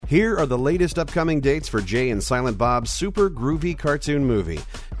Here are the latest upcoming dates for Jay and Silent Bob's super groovy cartoon movie.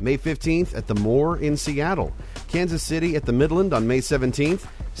 May 15th at the Moore in Seattle. Kansas City at the Midland on May 17th.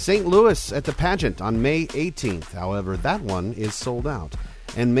 St. Louis at the Pageant on May 18th. However, that one is sold out.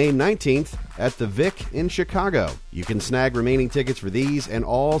 And May 19th at the Vic in Chicago. You can snag remaining tickets for these and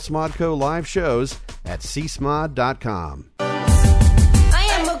all Smodco live shows at csmod.com. I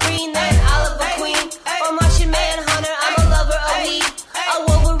am a green knight, Oliver Queen, a Martian manhunter, I'm a lover of weed. A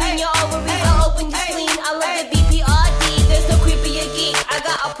Wolverine, your ovaries, I'll open your spleen. I love the BPRD, there's no creepier geek. I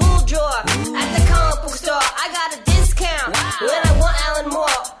got a pool drawer at the comic book store. I got a discount when I want Alan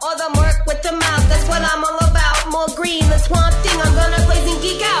Moore or the Merc with the mouth. That's what I'm all about. More green than Swamp Thing. I'm gonna blaze and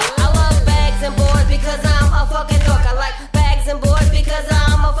geek out. I love bags and boards because I'm a fucking dork. I like bags and boards because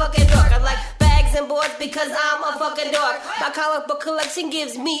I'm a fucking dork. I like bags and boards because I'm a fucking dork. My comic book collection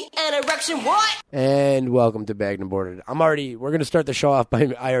gives me an erection. What? And welcome to Bagged and Boarded. We're going to start the show off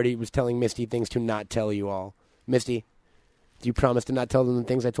by, I already was telling Misty things to not tell you all. Misty, do you promise to not tell them the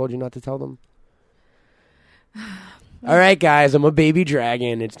things I told you not to tell them? All right, guys, I'm a baby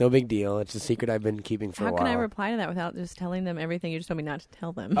dragon. It's no big deal. It's a secret I've been keeping for a How while. can I reply to that without just telling them everything you just told me not to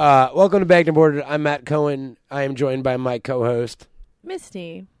tell them? Welcome to Bagged and Boarded. I'm Matt Cohen. I am joined by my co-host,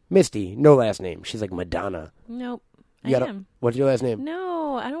 Misty. Misty. No last name. She's like Madonna. Nope. You I gotta- am. What's your last name?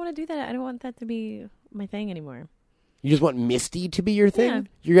 No, I don't want to do that. I don't want that to be my thing anymore. You just want Misty to be your thing?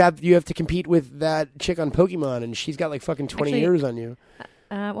 Yeah. You have to compete with that chick on Pokemon, and she's got like fucking 20 Actually- years on you.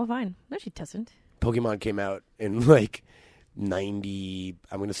 Well, fine. No, she doesn't. Pokemon came out in like 90,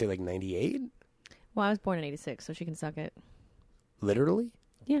 I'm going to say like 98? Well, I was born in 86, so she can suck it. Literally?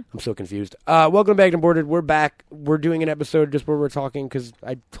 Yeah. I'm so confused. Welcome back to Boarded. We're back. We're doing an episode just where we're talking because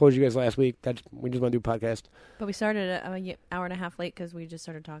I told you guys last week that we just want to do a podcast. But we started an hour and a half late because we just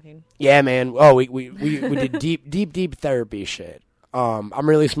started talking. Yeah, man. Oh, we did deep therapy shit. I'm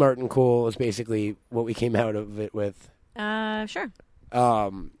really smart and cool is basically what we came out of it with. Sure.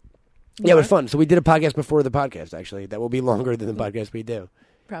 Yeah, it was fun. So we did a podcast before the podcast, actually. That will be longer than the podcast we do.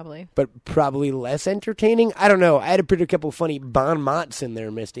 Probably. But probably less entertaining. I don't know. I had to put a couple funny bon mots in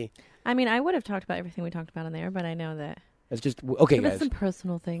there, Misty. I mean, I would have talked about everything we talked about in there, but I know that. It's just, okay, But guys. it's some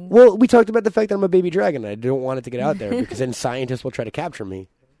personal things. Well, we talked about the fact that I'm a baby dragon. I don't want it to get out there because then scientists will try to capture me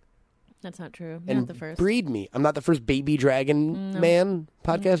That's not true. You're and not the first. breed me. I'm not the first baby dragon man,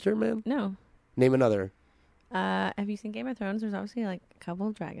 podcaster man. No. Name another. Have you seen Game of Thrones? There's obviously like a couple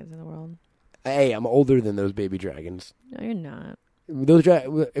of dragons in the world. Hey, I'm older than those baby dragons. No, you're not. Those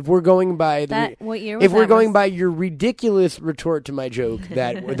if we're going by What year was if we're that? going by your ridiculous retort to my joke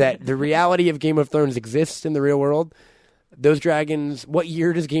that the reality of Game of Thrones exists in the real world, those dragons. What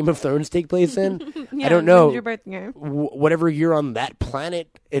year does Game of Thrones take place in? Yeah, I don't know. when's your birth year? Whatever year on that planet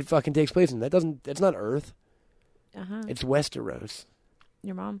it fucking takes place in. That's not Earth. Uh-huh. It's Westeros.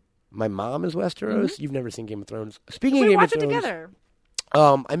 Your mom. My mom is Westeros. You've never seen Game of Thrones. Speaking of We Game watch of it Thrones, together.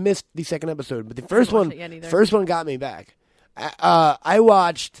 I missed the second episode, but the first watched one, it yet either. first one got me back. I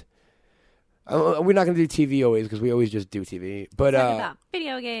watched. We're not going to do TV always because we always just do TV. But Talk about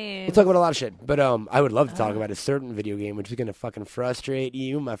video games. we'll talk about a lot of shit. But I would love to talk about a certain video game, which is going to fucking frustrate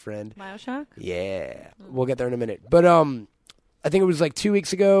you, my friend. BioShock? Yeah, we'll get there in a minute. But I think it was like 2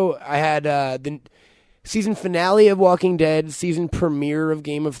 weeks ago. I had the season finale of Walking Dead, season premiere of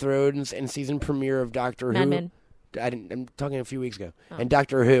Game of Thrones, and season premiere of Doctor Who. Mad Men. I'm talking a few weeks ago. And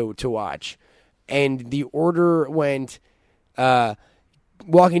Doctor Who to watch. And the order went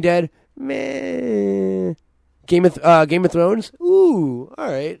Walking Dead, meh. Game of Thrones, ooh,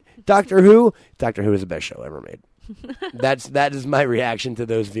 all right. Doctor Who is the best show ever made. That is my reaction to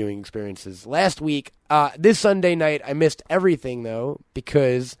those viewing experiences. Last week, this Sunday night, I missed everything though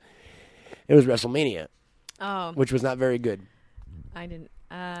because it was WrestleMania, which was not very good. I didn't.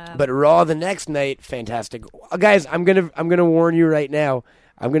 But Raw the next night, fantastic. Guys, I'm gonna warn you right now.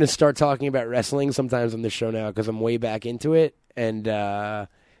 I'm gonna start talking about wrestling sometimes on this show now because I'm way back into it. And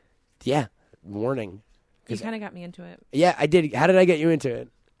yeah, warning. You kind of got me into it. Yeah, I did. How did I get you into it?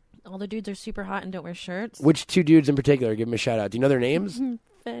 All the dudes are super hot and don't wear shirts. Which two dudes in particular? Give them a shout out. Do you know their names?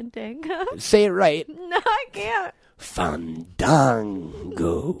 Fandango. Say it right. No, I can't.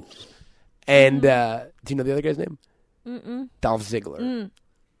 Fandango. And do you know the other guy's name? Mm-mm. Dolph Ziggler.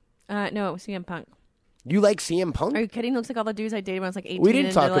 No, it was CM Punk. You like CM Punk? Are you kidding? Looks like all the dudes I dated when I was like 18. We didn't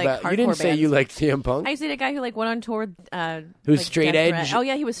and talk they're, like, about. You didn't hardcore say you bands. liked CM Punk. I used to date a guy who like went on tour. Who's like, straight Death edge? Threat. Oh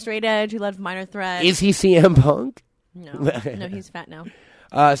yeah, he was straight edge. He loved Minor Threat. Is he CM Punk? No, no, he's fat now.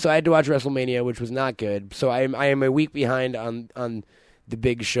 So I had to watch WrestleMania, which was not good. So I am a week behind on the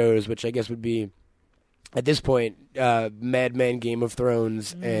big shows, which I guess would be at this point Mad Men, Game of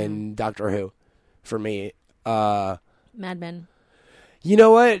Thrones, and Doctor Who for me. Mad Men. You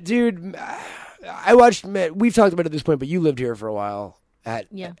know what, dude? I watched. We've talked about it at this point, but you lived here for a while at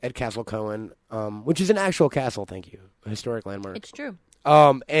Castle Cohen, which is an actual castle. Thank you, a historic landmark. It's true.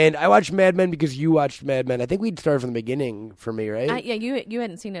 And I watched Mad Men because you watched Mad Men. I think we'd started from the beginning for me, right? Yeah, you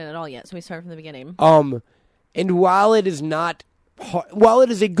hadn't seen it at all yet, so we started from the beginning. And while it is not, while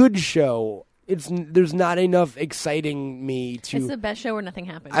it is a good show, there's not enough exciting me to. It's the best show where nothing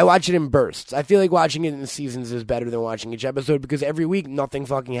happens. I watch it in bursts. I feel like watching it in seasons is better than watching each episode because every week nothing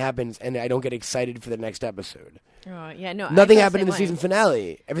fucking happens, and I don't get excited for the next episode. Yeah, no. Nothing happened in the season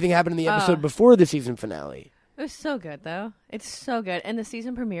finale. Everything happened in the episode before the season finale. It was so good, though. It's so good. And the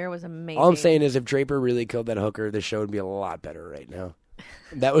season premiere was amazing. All I'm saying is if Draper really killed that hooker, the show would be a lot better right now.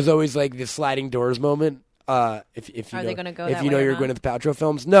 That was always like the sliding doors moment. If you they gonna go if that you know way or your not? Gwyneth Paltrow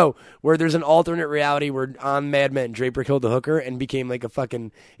films, no, where there's an alternate reality where on Mad Men, Draper killed the hooker and became like a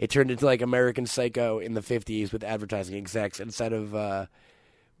fucking. It turned into like American Psycho in the 50s with advertising execs instead of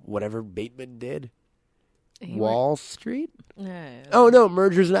whatever Bateman did. Wall Street? Oh no,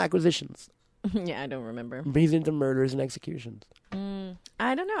 mergers and acquisitions. Yeah, I don't remember. He's into murders and executions.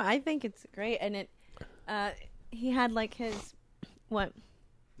 I don't know. I think it's great, and it. He had like his what?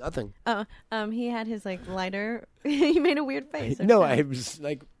 Nothing. He had his like lighter. He made a weird face. No, I was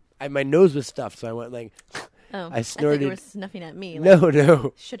like, my nose was stuffed, so I went like. Oh, I snorted. I thought you were snuffing at me. Like,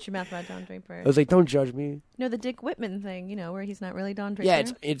 No. Shut your mouth about Don Draper. I was like, don't judge me. No, the Dick Whitman thing, where he's not really Don Draper. Yeah,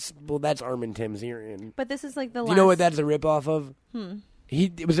 it's well, that's Armin Tamzarian. But this is like the Do last. you know what that's a ripoff of?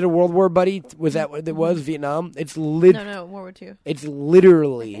 Was it a World War buddy? Was that what it was? Vietnam? It's No, World War II. It's I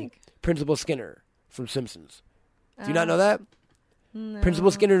literally think. Principal Skinner from Simpsons. Do you not know that? No.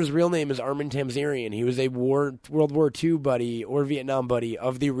 Principal Skinner's real name is Armin Tamzarian. He was a World War II buddy or Vietnam buddy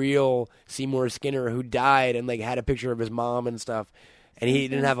of the real Seymour Skinner who died and like had a picture of his mom and stuff. And he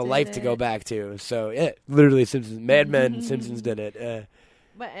didn't have a life to go back to. So, yeah, literally Simpsons. Mad Men, Simpsons did it.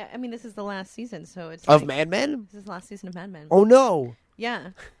 But I mean, this is the last season, so it's Of like, Mad Men? This is the last season of Mad Men. Oh, no.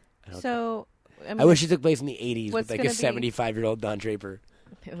 Yeah. So I wish it took place in the 80s What's with like a gonna be- 75-year-old Don Draper.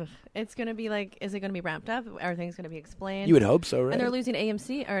 it's going to be like, is it going to be wrapped up? Everything's going to be explained. You would hope so, right? And they're losing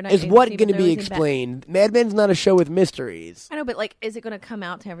AMC or not? Is AMC, what but going to they're be losing explained? Mad Men's not a show with mysteries. I know, but like, is it going to come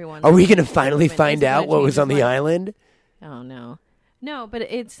out to everyone? Are we going to finally Is it find gonna out what change was his on the life? island? Oh no, but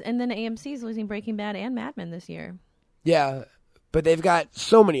and then AMC is losing Breaking Bad and Mad Men this year. Yeah, but they've got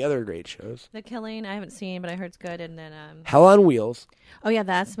so many other great shows. The Killing I haven't seen, but I heard it's good. And then Hell on Wheels, oh yeah,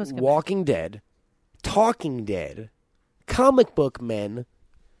 that's supposed to come. Walking Dead, Talking Dead, Comic Book Men.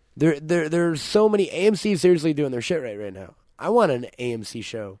 There's so many. AMC is seriously doing their shit right now. I want an AMC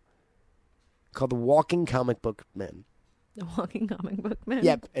show called The Walking Comic Book Men. The Walking Comic Book Man.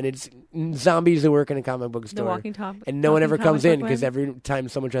 Yep, and it's zombies that work in a comic book store. The Walking Top. And no one ever comes in because every time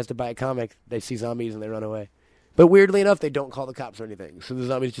someone tries to buy a comic, they see zombies and they run away. But weirdly enough, they don't call the cops or anything. So the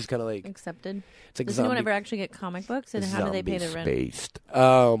zombies just kind of like accepted. It's like Does anyone ever actually get comic books, and how do they pay the rent? Based.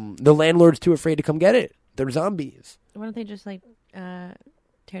 The landlord's too afraid to come get it. They're zombies. Why don't they just like tear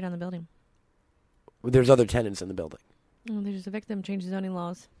down the building? There's other tenants in the building. Oh, they just evict them, change the zoning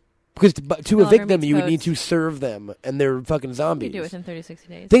laws. Because to Oliver evict them, meets you would need Post. to serve them, and they're fucking You zombies. do it within 30, 60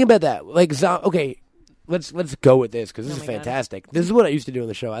 days. Think about that. Like, okay, let's go with this because this Oh is my God. fantastic. This is what I used to do on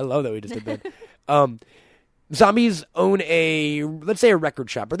the show. I love that we just did that. Zombies own let's say a record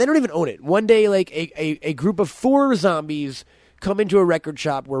shop, or they don't even own it. One day, like a group of 4 zombies come into a record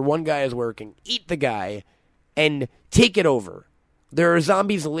shop where one guy is working, eat the guy, and take it over. There are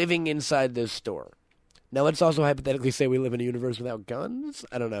zombies living inside this store. Now, let's also hypothetically say we live in a universe without guns.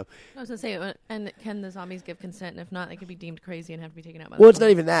 I don't know. I was going to say, and can the zombies give consent? And if not, they could be deemed crazy and have to be taken out by Well, the it's not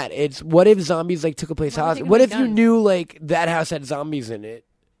police. even that. It's what if zombies like took a place Why would hostage? they What give if you guns? knew like that house had zombies in it?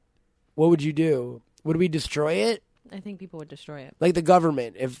 What would you do? Would we destroy it? I think people would destroy it. Like the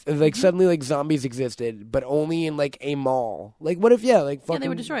government, if like suddenly like zombies existed, but only in like a mall. Like what if like Yeah, fucking they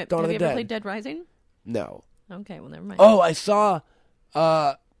would destroy it. Dawn Have of you the ever Dead? played Dead Rising? No. Okay, well, never mind. Oh, I saw.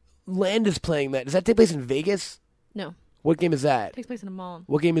 Land is playing that. Does that take place in Vegas? No, What game is that? it takes place in a mall.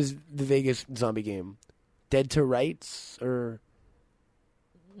 What game is the Vegas zombie game? Dead to Rights or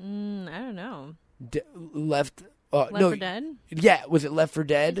I don't know. Left? Left no, 4 Dead? Yeah, was it Left 4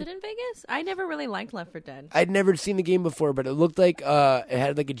 Dead? Is it in Vegas? I never really liked Left 4 Dead. I'd never seen the game before, but it looked like it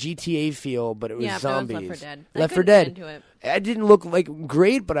had like a GTA feel, but it was Yeah, but zombies. it was Left 4 Dead. Left I 4 couldn't get Dead. into it. It didn't look like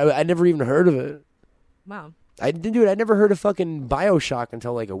great, but I never even heard of it. Wow. I didn't do it. I never heard of fucking BioShock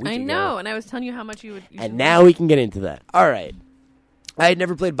until like a week I ago. know, and I was telling you how much you would. And now we can get into that. All right. I had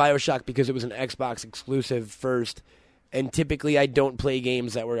never played BioShock because it was an Xbox exclusive first, and typically I don't play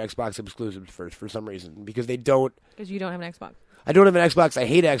games that were Xbox exclusives first for some reason because they don't. Because you don't have an Xbox. I don't have an Xbox. I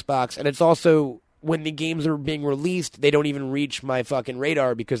hate Xbox, and it's also when the games are being released, they don't even reach my fucking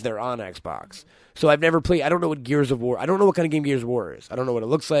radar because they're on Xbox. So I've never played. I don't know what Gears of War. I don't know what kind of game Gears of War is. I don't know what it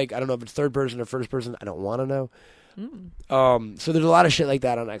looks like. I don't know if it's third person or first person. I don't want to know. So there's a lot of shit like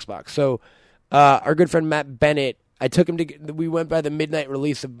that on Xbox. So our good friend Matt Bennett, I took him to. We went by the midnight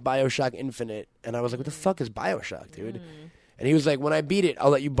release of BioShock Infinite, and I was like, "What the fuck is BioShock, dude?" And he was like, "When I beat it, I'll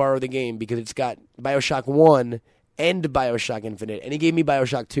let you borrow the game because it's got BioShock 1 and BioShock Infinite." And he gave me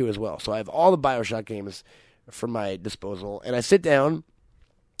BioShock 2 as well. So I have all the BioShock games for my disposal. And I sit down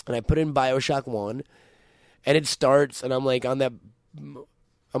and I put in BioShock 1 and it starts and I'm like I'm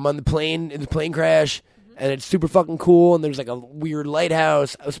on the plane in the plane crash and it's super fucking cool and there's like a weird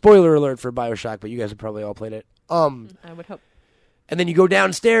lighthouse. A spoiler alert for BioShock, but you guys have probably all played it. I would hope. And then you go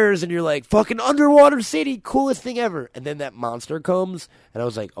downstairs and you're like, fucking underwater city, coolest thing ever. And then that monster comes and I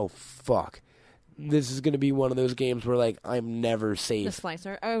was like, oh fuck. This is going to be one of those games where, like, I'm never safe. The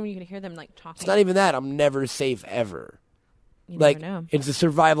slicer. Oh, you can hear them, like, talking. It's not even that. I'm never safe ever. You Like, never know. it's a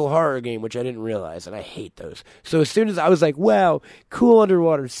survival horror game, which I didn't realize, and I hate those. So as soon as I was like, wow, cool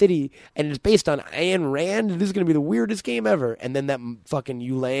underwater city, and it's based on Ayn Rand, this is going to be the weirdest game ever. And then that fucking,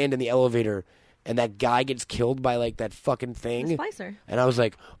 you land in the elevator, and that guy gets killed by, like, that fucking thing. The slicer. And I was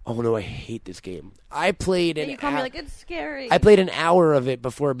like, oh no, I hate this game. I played And you call me like, it's scary. I played an hour of it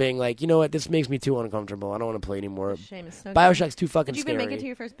before being like, you know what, this makes me too uncomfortable. I don't want to play anymore. Shame, it's so BioShock's too fucking Did you scary. even make it to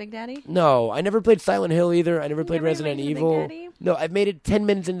your first Big Daddy? No, I never played Silent Hill either. I never played never even Resident made it to Big Evil. Daddy? No, I've made it 10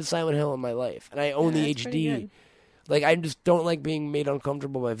 minutes into Silent Hill in my life, and I own Yeah, the that's pretty HD. good. Like, I just don't like being made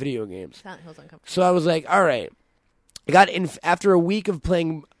uncomfortable by video games. Silent Hill's uncomfortable. So I was like, all right. I got in after a week of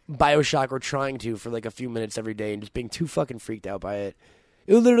playing BioShock or trying to for like a few minutes every day and just being too fucking freaked out by it.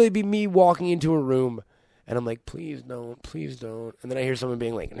 It would literally be me walking into a room and I'm like, please don't, please don't. And then I hear someone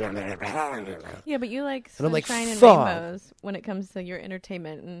being like, Yeah, but you like And I'm like, sunshine and fuck. rainbows when it comes to your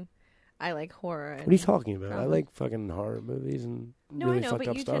entertainment, and I like horror. And what are you talking about? I drama. like fucking horror movies and No, really I know, fucked but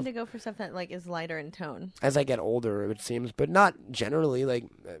up you stuff. tend to go for stuff that like is lighter in tone. As I get older, it seems, but not generally. Like,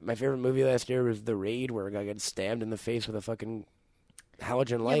 my favorite movie last year was The Raid, where a guy gets stabbed in the face with a fucking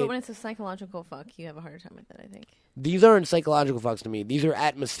halogen light. Yeah, but when it's a psychological fuck, you have a harder time with it, I think. These aren't psychological fucks to me. These are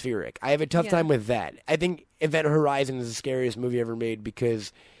atmospheric. I have a tough Yeah. time with that. I think Event Horizon is the scariest movie ever made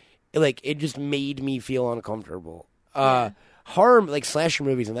because, like, it just made me feel uncomfortable. Horror, like slasher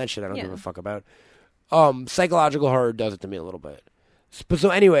movies and that shit, I don't Yeah. give a fuck about. Psychological horror does it to me a little bit. So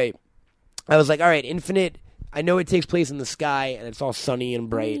anyway, I was like, all right, Infinite. I know it takes place in the sky and it's all sunny and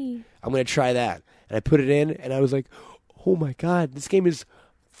bright. Ooh. I'm gonna try that. And I put it in, and I was like, oh my god, this game is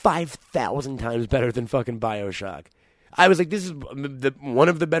 5,000 times better than fucking BioShock. I was like, this is one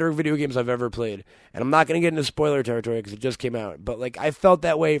of the better video games I've ever played. And I'm not going to get into spoiler territory because it just came out. But, like, I felt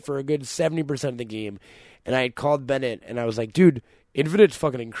that way for a good 70% of the game. And I had called Bennett, and I was like, dude, Infinite's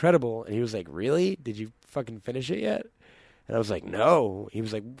fucking incredible. And he was like, really? Did you fucking finish it yet? And I was like, no. He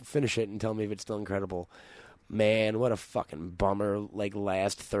was like, finish it and tell me if it's still incredible. Man, what a fucking bummer, like,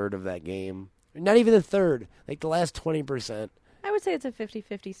 last third of that game. Not even the third. Like, the last 20%. I would say it's a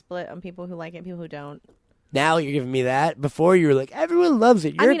 50-50 split on people who like it and people who don't. Now you're giving me that. Before you were like, everyone loves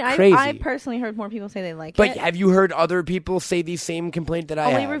it. You're I mean, crazy. I personally heard more people say they like but it. have you heard other people say the same complaint that I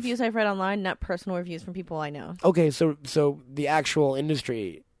Only have? reviews I've read online, not personal reviews from people I know. Okay, so the actual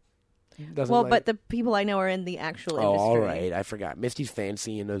industry doesn't Well, like but the people I know are in the actual industry. all right. I forgot. Misty's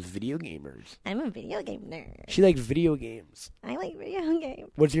fancy and those video gamers. I'm a video game nerd. She likes video games. I like video games.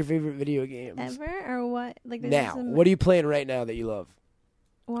 What's your favorite video games? Ever or what? Like there's Now, some- what are you playing right now that you love?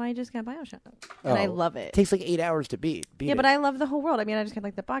 Well, I just got BioShock, and I Oh. love it. It takes like 8 hours to beat. Yeah, but I love the whole world. I mean, I just got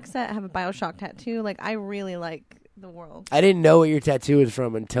like the box set. I have a BioShock tattoo. Like, I really like the world. I didn't know what your tattoo is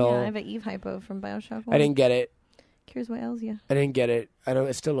from until Yeah, I have an Eve hypo from BioShock 1. I didn't get it. Cures what ails you. I didn't get it.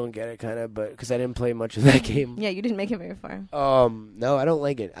 I still don't get it, kind of, but because I didn't play much of that game. Yeah, you didn't make it very far. No, I don't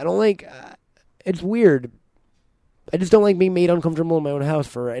like it. I don't like. It's weird. I just don't like being made uncomfortable in my own house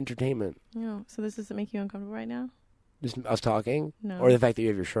for entertainment. No, so this doesn't make you uncomfortable right now? Just us talking, No. or the fact that you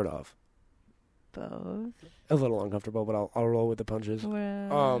have your shirt off. Both. A little uncomfortable, but I'll roll with the punches.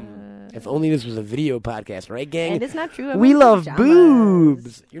 Well, If only this was a video podcast, right, gang? and it's not true. I'm We in love pajamas.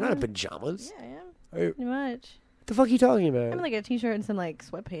 boobs. You're not in Yeah. pajamas. Yeah, I am. Are you- Pretty much. What the fuck are you talking about? I'm in like a t-shirt and some like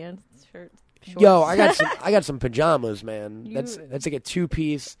sweatpants, shirt, shorts. Yo, I got some pajamas, man. You- That's like a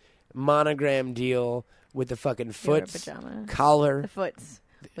 2-piece monogram deal with the fucking You're a foots, pajama. collar The foots.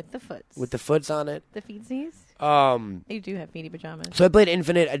 With the foots. with the foots on it. the feetsies. You do have feety pajamas. So I played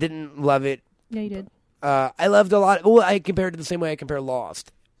Infinite. I didn't love it. Yeah, you did. I loved a lot. Well, I compared it the same way I compare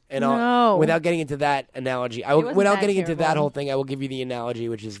Lost. And No. without getting into that analogy, wasn't without that getting into that terrible. whole thing, I will give you the analogy,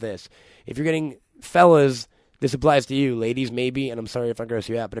 which is this: if you're getting fellas this applies to you, ladies, maybe. And I'm sorry if I gross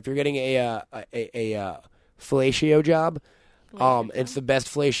you out, but if you're getting a fellatio job, it's the best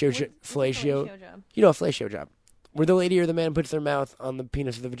fellatio. fellatio job? You know, a fellatio job, where the lady or the man puts their mouth on the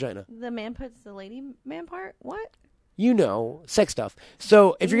penis of the vagina. The man puts the lady man part? What? You know, sex stuff.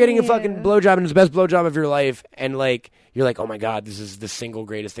 So if you're getting a fucking blowjob and it's the best blowjob of your life, and like you're like, oh my god, this is the single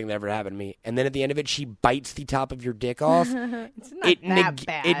greatest thing that ever happened to me, and then at the end of it, she bites the top of your dick off. It's not that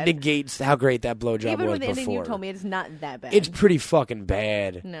bad. It negates how great that blowjob Even was with the ending before. you told me, it's not that bad. It's pretty fucking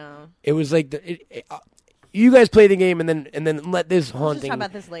bad. No. It was like you guys play the game and then let this haunting talk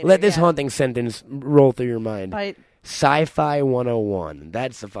about this later, let this yeah. haunting sentence roll through your mind. But Sci-Fi 101.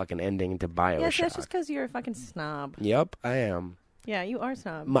 That's the fucking ending to BioShock. yes, that's just because you're a fucking snob. Yep, I am. Yeah, you are a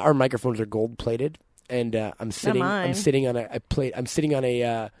snob. Our microphones are gold plated, and I'm sitting mine. on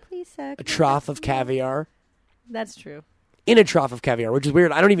a Please suck. a trough of caviar. That's true. In a trough of caviar, which is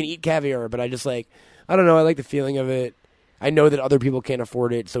weird. I don't even eat caviar, but I just like, I don't know, I like the feeling of it. I know that other people can't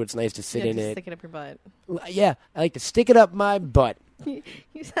afford it, so it's nice to sit Yeah, in just it. stick it up your butt. Yeah, I like to stick it up my butt.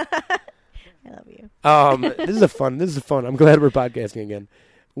 I love you. This is fun. I'm glad we're podcasting again.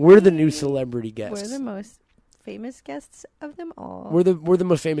 We're the new celebrity guests. We're the most famous guests of them all. We're the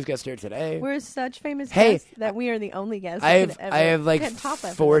most famous guests here today. We're such famous Hey, guests that we are the only guests. I that have could ever like get top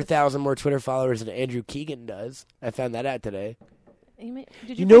of 4,000 more Twitter followers than Andrew Keegan does. I found that out today.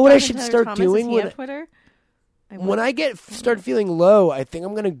 Did You know what I find should Taylor start Thomas? doing Is he when on Twitter? When I start feeling low, I think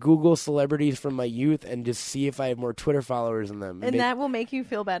I'm gonna Google celebrities from my youth and just see if I have more Twitter followers than them. And that will make you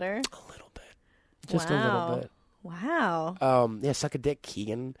feel better. A little bit, just a Wow. little bit. Wow. Yeah, suck a dick,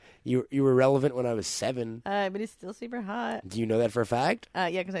 Keegan. You were relevant when I was 7. But he's still super hot. Do you know that for a fact? Yeah,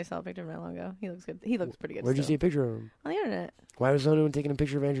 because I saw a picture of him not long ago. He looks good. He looks pretty good. Where'd you see still. a picture of him? On the internet. Why was anyone taking a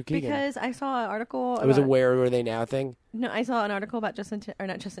picture of Andrew Keegan? Because I saw an article. It was a about- Where Were They Now thing. No, I saw an article about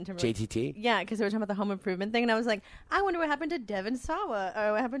not Justin Timberlake. JTT. Yeah, because they were talking about the home improvement thing, and I was like, I wonder what happened to Devin Sawa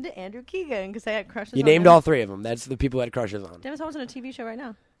or what happened to Andrew Keegan because I had crushes. You on named them. all 3 of them. That's the people I had crushes on. Devin Sawa's on a TV show right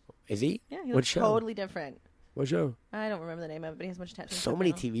now. Is he? Yeah, he What looks show? totally different. What show? I don't remember the name of it, but he has a bunch of tattoos. So on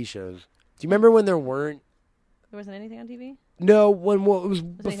many now. TV shows. Do you remember when there weren't? There wasn't anything on TV. No, when it was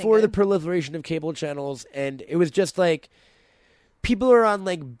anything before the good? proliferation of cable channels, and it was just like people are on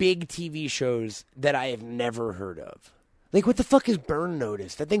like big TV shows that I have never heard of. Like, what the fuck is Burn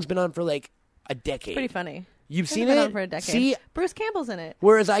Notice? That thing's been on for like a decade. Pretty funny. You've It's seen been it? on for a decade. See, Bruce Campbell's in it.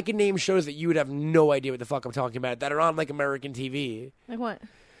 whereas I can name shows that you would have no idea what the fuck I'm talking about that are on like American TV. Like what?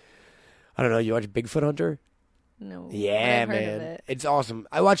 I don't know. You watch Bigfoot Hunter? No. but Yeah, I've heard man, of it. it's awesome.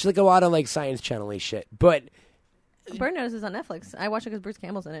 I watch like a lot of like Science Channel-y shit. But Burn Notice is on Netflix. I watched it because Bruce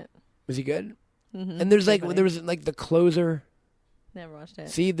Campbell's in it. was he good? Mm-hmm. And there's like Pretty there funny. was like The Closer. Never watched it.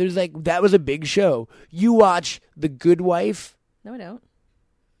 See, there's like that was a big show. You watch The Good Wife? No, I don't.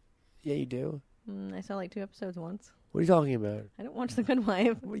 Yeah, you do. I saw like 2 episodes once. What are you talking about? I don't watch The Good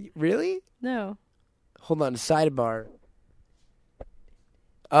Wife. Really? No. Hold on, sidebar.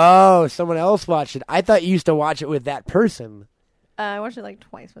 Oh, someone else watched it. I thought you used to watch it with that person. I watched it like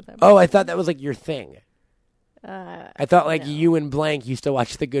twice with him. Oh, I thought that was like your thing. I I thought like no. you and blank used to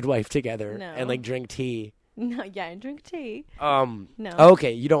watch The Good Wife together No. and like drink tea. No, yeah, I drink tea. No. No.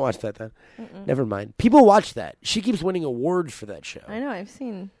 Okay, you don't watch that then. Never mind. People watch that. She keeps winning awards for that show. I know, I've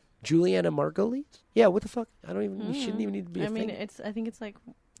seen. Juliana Margulies? Yeah, what the fuck? I don't even. You shouldn't even need to be a I mean, thing. I think it's like,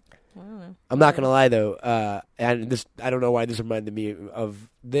 I don't know. I'm not gonna lie though, and this I don't know why this reminded me of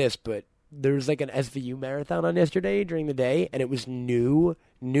this, but there was like an SVU marathon on yesterday during the day, and it was newer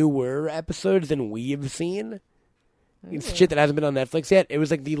episodes than we've seen. It's shit that hasn't been on Netflix yet. It was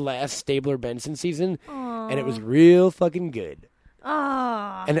like the last Stabler Benson season, and it was real fucking good.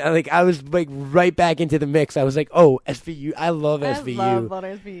 Ah, And I was like right back into the mix. I was like, oh, SVU, I love I SVU. love on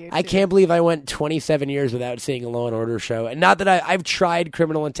SVU. I too. can't believe I went 27 years without seeing a Law and Order show. And not that I've tried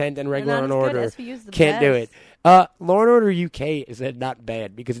Criminal Intent and Regular not and as good. Order. SVU's the Can't do it. best. Law and Order UK is not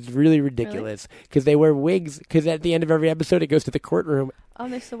bad because it's really ridiculous because they wear wigs because at the end of every episode it goes to the courtroom Oh,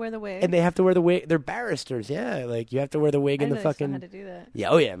 they still wear the wig. and they have to wear the wig. They're barristers, yeah. Like you have to wear the wig I and know the they still fucking had to do that. yeah.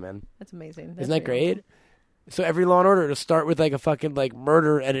 Oh yeah, man. That's amazing. Isn't that great? So every Law and Order to start with like a fucking like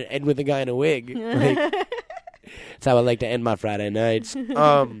murder and it end with a guy in a wig. Like, that's how I like to end my Friday nights.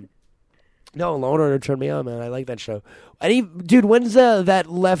 No, Law and Order turned me on, man. I like that show. Dude, when's that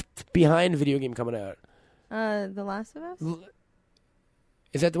Left Behind video game coming out? The Last of Us.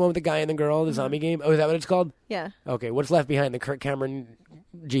 Is that the one with the guy and the girl, the zombie game? Oh, is that what it's called? Yeah. Okay, what's Left Behind? The Kirk Cameron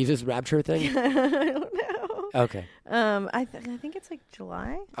Jesus rapture thing? I don't know. Okay. I think it's like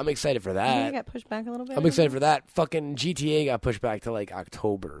July. I'm excited for I think it that. got pushed back a little bit. I'm excited for that. Fucking GTA got pushed back to like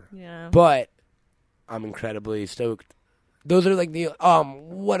October. Yeah. But I'm incredibly stoked Those are like the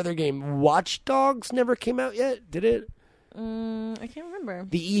what other game? Watch Dogs never came out yet, did it? I can't remember.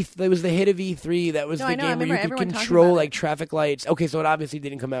 That was the hit of E3. That was No, the I know, I game where you remember could everyone talking control about like it. traffic lights. Okay, so it obviously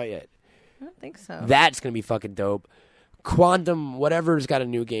didn't come out yet. I don't think so. That's gonna be fucking dope. Quantum, whatever's got a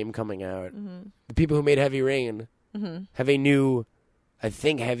new game coming out. Mm-hmm. The people who made Heavy Rain have a new, I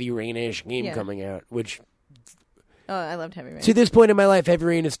think, Heavy Rain-ish game Yeah. coming out. Which, Oh, I loved Heavy Rain. to this point in my life, Heavy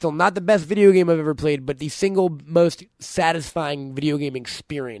Rain is still not the best video game I've ever played, but the single most satisfying video game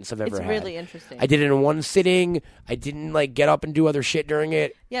experience I've ever It's had. really interesting. I did it in one sitting. I didn't like get up and do other shit during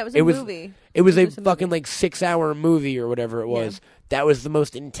it. Yeah, it was a movie. It was a just a fucking movie. like 6-hour movie or whatever it was. That was the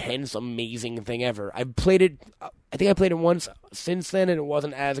most intense, amazing thing ever. I played it. I think I played it once since then, and it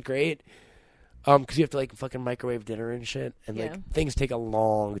wasn't as great. Because you have to like fucking microwave dinner and shit, and Yeah. like things take a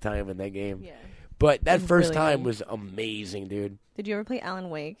long time in that game. Yeah. But that It's first really time good. was amazing, dude. Did you ever play Alan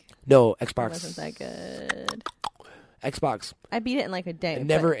Wake? No, It Xbox, wasn't that good. Xbox. I beat it in like a day. It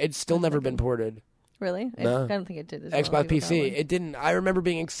but- it's still wasn't never that been good. ported. Really? No. I don't think it did as well as Xbox people thought it PC. would. It didn't. I remember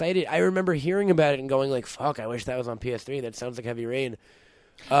being excited. I remember hearing about it and going like, "Fuck! I wish that was on PS3. That sounds like Heavy Rain."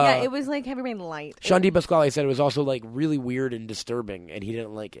 Yeah, it was like Heavy Rain Light. Sean D. Pasquale said it was also like really weird and disturbing, and he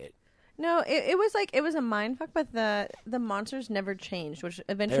didn't like it. No, it was like it was a mindfuck, but the monsters never changed, which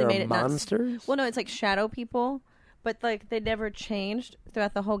eventually There made are it monsters. not. Well, no, it's like shadow people, but like they never changed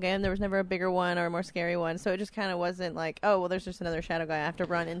throughout the whole game. There was never a bigger one or a more scary one, so it just kind of wasn't like, oh, well, there's just another shadow guy. I have to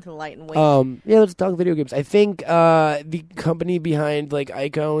run into the light and wait. Yeah, let's talk video games. I think the company behind like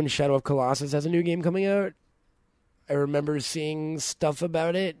Ico and Shadow of Colossus has a new game coming out. I remember seeing stuff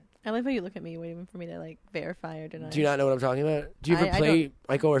about it. I like how you look at me, waiting for me to like verify or deny. Do you not know what I'm talking about? Do you ever I play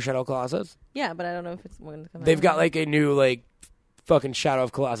Ico or Shadow of Colossus? Yeah, but I don't know if it's going to come out. They've got like a new like fucking Shadow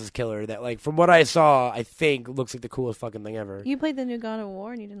of Colossus killer that like from what I saw, I think looks like the coolest fucking thing ever. You played the new God of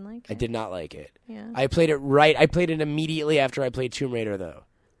War and you didn't like it. I did not like it. Yeah. I played it right. I played it immediately after I played Tomb Raider though.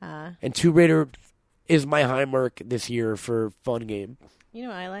 Ah. And Tomb Raider is my high mark this year for fun game. You know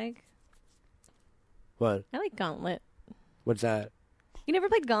what I like? What? I like Gauntlet. What's that? You never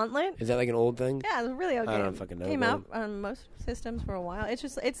played Gauntlet? Is that like an old thing? Yeah, it's a really okay. I don't fucking know, Came man. out on most systems for a while.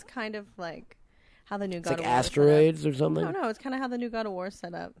 It's kind of like how the new It's God like of War is set up. asteroids or something? No, it's kind of how the new God of War is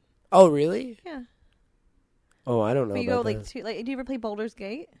set up. Oh, really? Yeah. Oh, I don't know But you go about like that. do you ever play Baldur's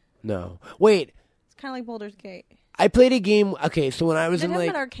Gate? No. Wait, It's kind of like Baldur's Gate. I played a game. Okay, so when I was They in have them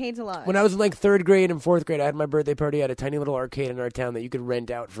like in arcades a lot. when I was in like 3rd grade and 4th grade, I had my birthday party at a tiny little arcade in our town that you could rent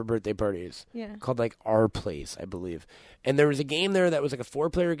out for birthday parties. Yeah. Called like Our Place, I believe. And there was a game there that was like a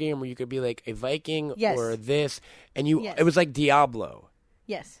 4-player game where you could be like a Viking Yes. or this, and you Yes. it was like Diablo.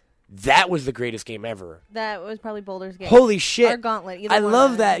 Yes. That was the greatest game ever. That was probably Baldur's Gate. Holy shit! Or Gauntlet. Either I one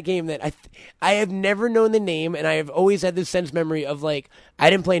love of that game. That I have never known the name, and I have always had this sense memory of like I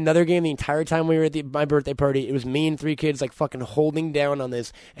didn't play another game the entire time we were at my birthday party. It was me and 3 kids like fucking holding down on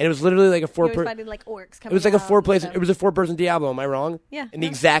this, and it was literally like a You always 4-person. fighting like orcs coming It was like a out 4-person. and It was a 4-person Diablo. Am I wrong? Yeah, And the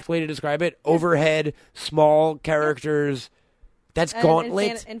no. exact way to describe it: overhead, small characters. That's stuff.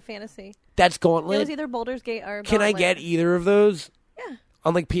 Gauntlet. And fantasy. That's It was Gauntlet. either Baldur's Gate or Can I Gauntlet. get either of those Yeah.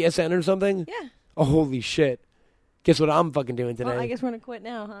 on like PSN or something? Yeah. Oh, holy shit! Guess what I'm fucking doing today? Well, I guess we're gonna quit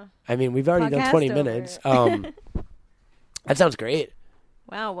now, huh? I mean, we've already done Podcast 20 over. minutes. That sounds great.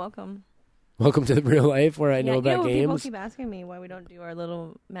 Wow, welcome. Welcome to the real life where I know Yeah, about People games. keep asking me why we don't do our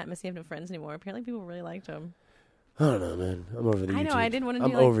little Matt Missy Have No Friends anymore. Apparently, people really liked them. I don't know, man. I'm over the YouTube. I know, I didn't wanna do,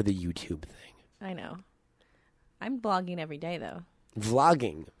 I'm like- over the YouTube thing. I know. I'm blogging every day though.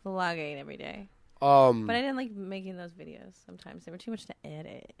 Vlogging. Vlogging every day. But I didn't like making those videos. Sometimes they were too much to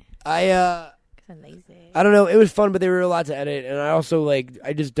edit. I Cause I'm lazy. don't know. It was fun, but they were a lot to edit, and I also like.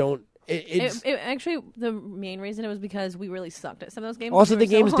 I just don't. It's Actually, the main reason it was because we really sucked at some of those games. also They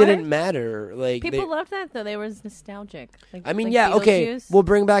the were games so didn't hard. matter. Like People they, loved that though. They were nostalgic. Like, I mean, like yeah, okay. Beetlejuice. We'll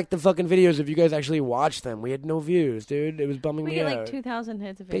bring back the fucking videos if you guys actually watch them. We had no views, dude. It was bumming we me get out. like 2,000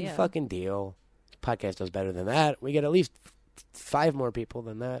 hits a Big video. fucking deal. Podcast does better than that. We get at least 5 more people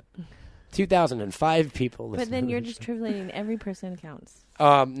than that. 2,005 people But listen. then you're just trivializing every person counts.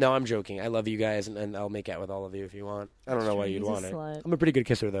 No, I'm joking. I love you guys, and I'll make out with all of you if you want. I don't That's know true. why you'd He's a want it. slut. I'm a pretty good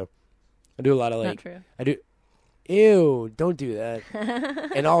kisser, though. I do a lot of Not like. true. I do. Ew! Don't do that.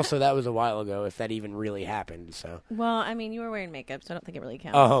 And also, that was a while ago, if that even really happened. So. Well, I mean, you were wearing makeup, so I don't think it really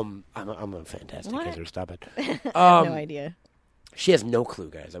counts. I'm a fantastic What? kisser. Stop it. I have no idea. She has no clue,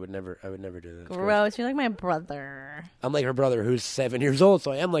 guys. I would never do that. It's gross. Gross. You're like my brother. I'm like her brother, who's 7 years old,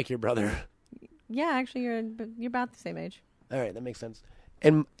 so I am like your brother. Yeah, actually, you're about the same age. All right, that makes sense.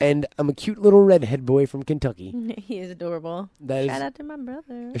 And I'm a cute little redhead boy from Kentucky. He is adorable. That Shout is out to my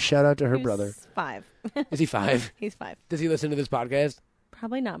brother. a shout out to her He's brother. 5. Is he 5? He's 5. Does he listen to this podcast?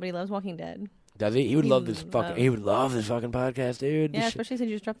 Probably not, but he loves Walking Dead. Does he? He would love this loves- fucking. He would love this fucking podcast, dude. Yeah, This especially since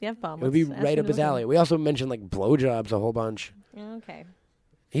you just dropped the F-bomb. It would be Let's ask right him up to his listen. alley. We also mentioned like blowjobs a whole bunch. Okay.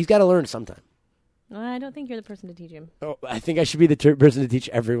 He's got to learn sometime. Well, I don't think you're the person to teach him. Oh, I think I should be the person to teach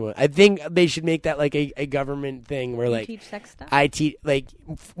everyone. I think they should make that like a government thing where You like teach sex stuff? I teach like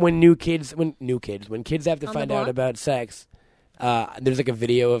when kids have to On the find out block? about sex. There's like a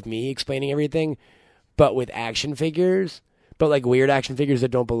video of me explaining everything, but with action figures. But like weird action figures that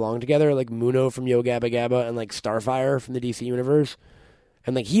don't belong together, like Muno from Yo Gabba Gabba and like Starfire from the DC universe.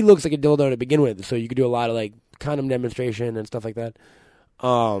 And like he looks like a dildo to begin with, so you could do a lot of like condom demonstration and stuff like that.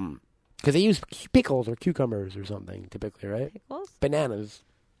 Because they use pickles or cucumbers or something typically, right? Pickles? Bananas,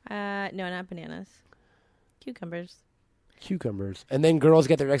 No, not bananas. Cucumbers. cucumbers, and then girls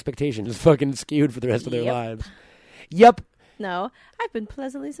get their expectations fucking skewed for the rest of their Yep. lives. Yep. No, I've been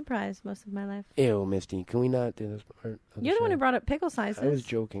pleasantly surprised most of my life. Ew, Misty, can we not do this part? of You're the one show? who brought up pickle sizes. I was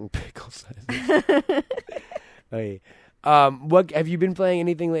joking. Pickle sizes. Hey. What have you been playing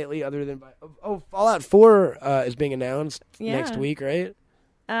anything lately other than Fallout 4 is being announced Yeah. next week, right?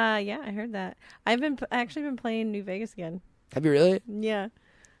 Yeah, I heard that. I've actually been playing New Vegas again. Have you really? Yeah.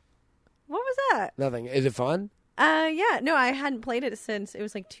 What was that? Nothing. Is it fun? Yeah. No, I hadn't played it since it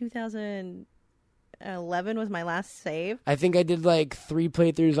was like 2011 was my last save. I think I did like 3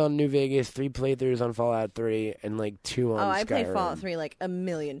 playthroughs on New Vegas, 3 playthroughs on Fallout 3, and like 2 on Skyrim. I played Fallout 3 like a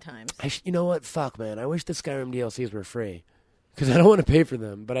million times. You know what? Fuck, man. I wish the Skyrim DLCs were free. Because I don't want to pay for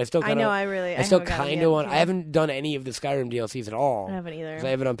them, but I still I kind know. of. I still haven't gotten kind yet, of want. too. I haven't done any of the Skyrim DLCs at all. I haven't either. 'Cause I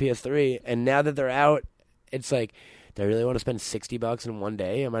have it on PS3, and now that they're out, it's like, do I really want to spend $60 in one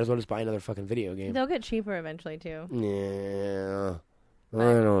day? I might as well just buy another fucking video game. They'll get cheaper eventually too. Yeah, I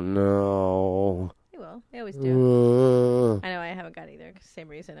don't know. They will. They always do. Uh, I know. I haven't got it either. 'Cause same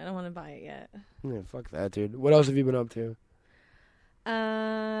reason. I don't want to buy it yet. yeah, fuck that, dude. What else have you been up to?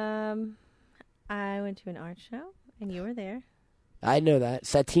 I went to an art show and you were there. I know that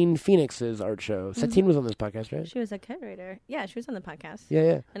Satine Phoenix's art show. Satine was on this podcast, right? She was a curator. Yeah, she was on the podcast. Yeah,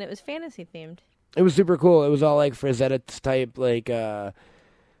 yeah. And it was fantasy themed. It was super cool. It was all like Frazetta type, like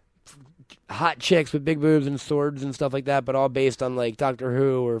hot chicks with big boobs and swords and stuff like that, but all based on like Doctor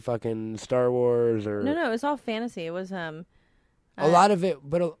Who or fucking Star Wars or No, it was all fantasy. It was a lot of it.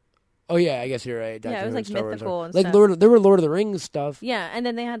 But oh yeah, I guess you're right. Doctor Yeah, it was Who like Star Wars mythical are- and like stuff. there were Lord of the Rings stuff. Yeah, and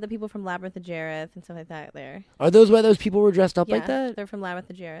then they had the people from Labyrinth of Jareth and stuff like that there. Are those why those people were dressed up Yeah, like that? they're from Labyrinth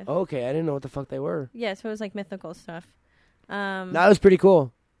of Jareth. Okay, I didn't know what the fuck they were. Yeah, so it was like mythical stuff. That was pretty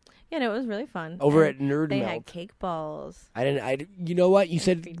cool. Yeah, no, it was really fun. Over And at Nerd they Melt. had cake balls. You know what? You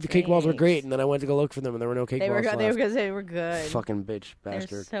said the cake balls were great, Thanks. and then I went to go look for them, and there were no cake They were balls good. left. They were good. Fucking bitch, They were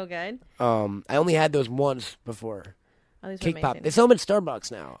bastard. so good. I only had those once before. Oh, these were Cake pop. amazing. They sell them at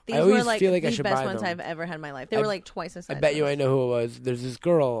Starbucks now. These I always were like feel like the I should best buy ones them. I've ever had in my life. They I- were like twice the size. I bet you of I us. know who it was. There's this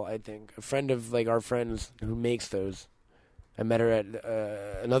girl, I think, a friend of like our friends who makes those. I met her at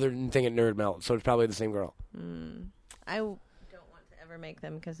another thing at Nerd Melt, so it's probably the same girl. I don't want to ever make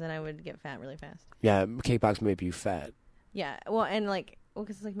them because then I would get fat really fast. Yeah, cake pops make you fat. Yeah, well, and like,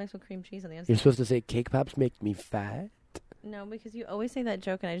 because it's like mixed with cream cheese on the You're inside. supposed to say cake pops make me fat. No, because you always say that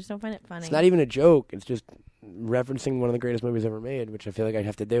joke, and I just don't find it funny. It's not even a joke. It's just referencing one of the greatest movies ever made, which I feel like I'd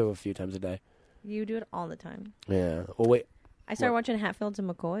have to do a few times a day. You do it all the time. Yeah. Well, wait. I started What? watching Hatfields and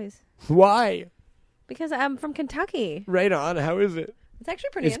McCoys Why? because I'm from Kentucky. Right on. How is it? It's actually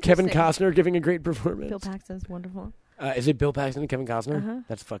pretty Is Kevin interesting. Costner giving a great performance? Bill Paxton's wonderful. Is it Bill Paxton and Kevin Costner? Uh-huh.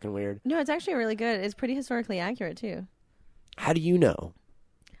 That's fucking weird. No, it's actually really good. It's pretty historically accurate too. How do you know?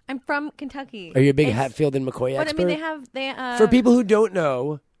 I'm from Kentucky. Are you a big It's- Hatfield and McCoy But I expert? mean, they For people who don't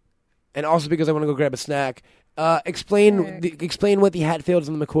know, and also because I want to go grab a snack, explain what the Hatfields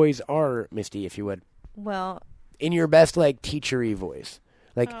and the McCoys are, Misty, if you would, Well, in your best like teachery voice.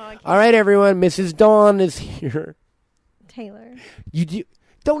 Like, Oh, I can't. all right, everyone, Mrs. Dawn is here. Taylor.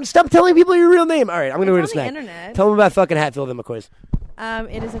 Don't stop telling people your real name. All right, I'm gonna go It's get a on snack. the internet. Tell them about fucking Hatfield and McCoys.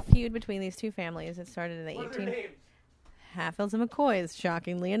 It is a feud between these two families. It started in the Hatfields and McCoys,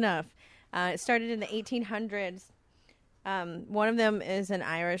 shockingly enough. It started in the 1800s. One of them is an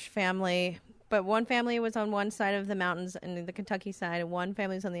Irish family, but one family was on one side of the mountains in the Kentucky side, and one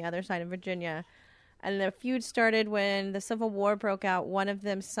family was on the other side in Virginia. And the feud started when the Civil War broke out. One of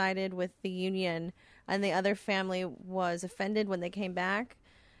them sided with the Union, and the other family was offended when they came back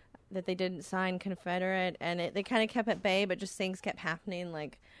that they didn't sign Confederate, and they kind of kept at bay, but just things kept happening.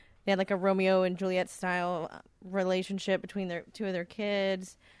 Like they had like a Romeo and Juliet style relationship between their two of their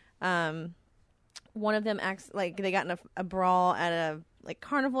kids. One of them acts like they got in a brawl at a like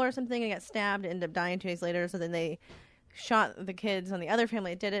carnival or something and got stabbed and ended up dying 2 days later. So then they shot the kids on the other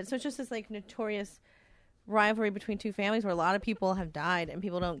family that did it. So it's just this like notorious rivalry between two families where a lot of people have died and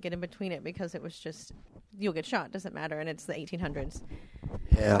people don't get in between it because it was just you'll get shot, doesn't matter, and it's the 1800s.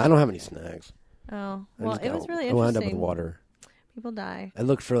 Yeah, I don't have any snacks. Oh, well, it was really I wound interesting. up with water. People die. I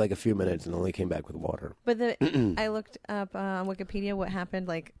looked for like a few minutes and only came back with water. But I looked up on Wikipedia what happened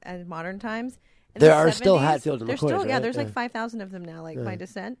like in modern times. In There the are still 70s, Hatfields and there's McCoys, still, right? yeah, there's like Yeah. 5,000 of them now, like by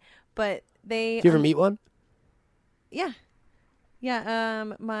descent. But they. Do you ever meet one? Yeah. Yeah,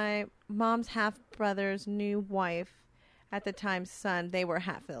 my mom's half-brother's new wife, at the time son, they were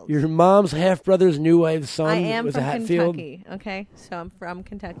Hatfields. Your mom's half-brother's new wife's son I am was from a Hatfield? Kentucky, okay? So I'm from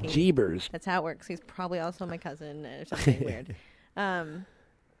Kentucky. Jeebers. That's how it works. He's probably also my cousin or something weird. In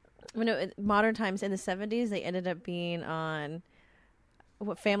modern times, in the 70s, they ended up being on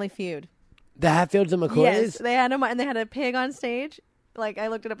Family Feud. The Hatfields and McCoys? Yes, they had them, and they had a pig on stage. Like, I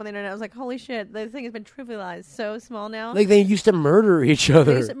looked it up on the internet. I was like, holy shit, this thing has been trivialized. So small now. Like, they used to murder each They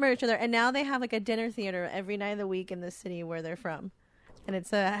other. used to murder each other. And now they have, like, a dinner theater every night of the week in the city where they're from. And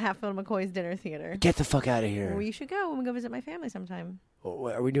it's a Hatfield McCoy's dinner theater. Get the fuck out of here. Where you should go when we go visit my family sometime. Oh,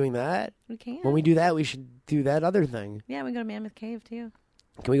 are we doing that? We can. When we do that, we should do that other thing. Yeah, we can go to Mammoth Cave, too.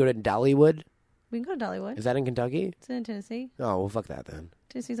 Can we go to Dollywood? We can go to Dollywood. Is that in Kentucky? It's in Tennessee. Oh, well, fuck that then.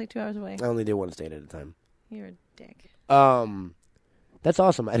 Tennessee's like 2 hours away. I only do one state at a time. You're a dick. That's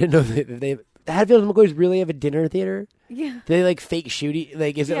awesome. I didn't know they the Hatfields and McCoys really have a dinner theater. Yeah. Do they like fake shooting?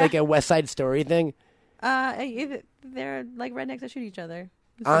 Like, is it Yeah. like a West Side Story thing? They're like rednecks that shoot each other.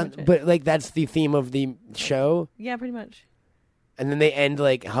 That's pretty much it. But like that's the theme of the show, Yeah, pretty much. and then they end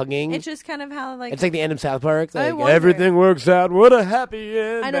like hugging. It's just kind of how like It's like the end of South Park. I Like wonder. everything works out. What a happy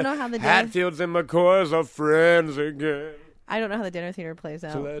end. I don't know how the dinner- Hatfields and McCoys are friends again. I don't know how the dinner theater plays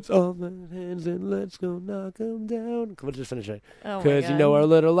out. So let's all lend hands and let's go knock 'em down. Come on, just finish it. Oh my Because you God. know our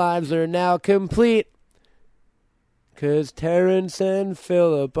little lives are now complete. Because Terrence and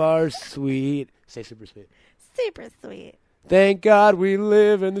Philip are sweet. Say super sweet. Super sweet. Thank God we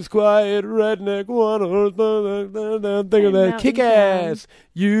live in this quiet redneck one horse. Think of that. Mountain Kick ass.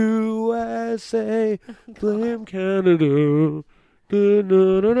 USA. Blame Canada.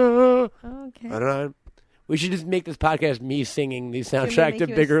 Okay. I don't know. We should just make this podcast me singing the me soundtrack make to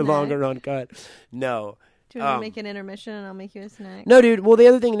you a Bigger, snack? Longer, Uncut. No. Do you want to make an intermission and I'll make you a snack? No, dude. Well, the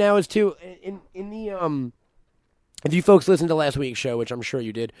other thing now is too in the if you folks listened to last week's show, which I'm sure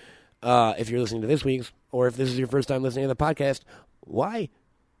you did, if you're listening to this week's, or if this is your first time listening to the podcast, why?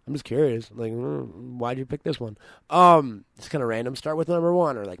 I'm just curious. Like, why'd you pick this one? It's kind of random. Start with number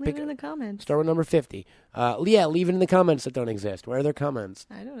 1, or like Leave pick it in the comments. start with number 50. Yeah, leave it in the comments that don't exist. Where are their comments?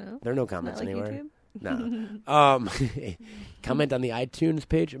 I don't know. There are no Not comments like anywhere. YouTube? No. Comment on the iTunes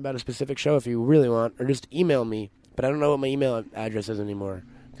page about a specific show if you really want, or just email me. But I don't know what my email address is anymore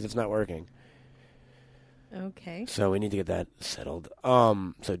because it's not working. Okay. So we need to get that settled.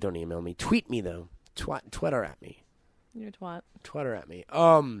 So don't email me. Tweet me though. Twitter at me. You're a twat. Twitter at me.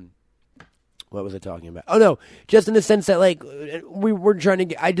 What was I talking about? Oh no, just in the sense that like we're trying to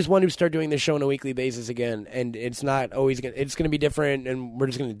get. I just want to start doing this show on a weekly basis again, and it's not always gonna. It's gonna be different, and we're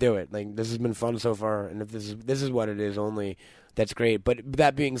just gonna do it. Like this has been fun so far, and if this is what it is, only that's great. But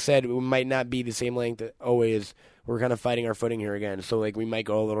that being said, we might not be the same length always. We're kind of fighting our footing here again, so like we might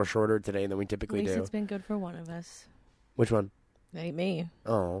go a little shorter today than we At typically least do. it's been good for one of us. Which one? Ain't me.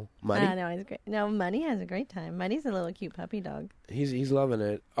 Oh, Money. No, he's great. No, Money has a great time. Money's a little cute puppy dog. He's loving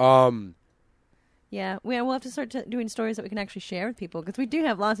it. Yeah, we'll have to start doing stories that we can actually share with people because we do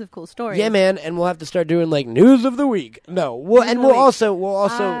have lots of cool stories. Yeah, man, and we'll have to start doing like news of the week. No, we'll News of the we'll week.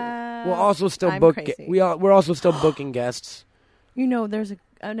 also still I'm book. crazy. We're also still booking guests. You know, there's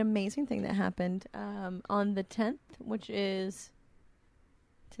an amazing thing that happened on the 10th, which is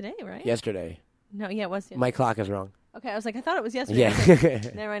today, right? Yesterday, No, yeah, it was yesterday. my clock is wrong. Okay, I was like, I thought it was yesterday. Okay, Yeah.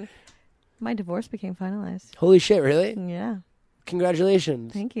 never mind. My divorce became finalized. Holy shit! Really? Yeah,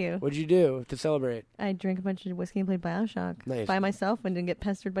 Congratulations. thank you. What'd you do to celebrate? I drank a bunch of whiskey and played Bioshock Nice. by myself and didn't get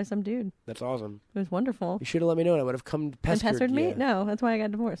pestered by some dude. That's awesome. It was wonderful. You should have let me know, and I would have come And pestered me? you. No, that's why I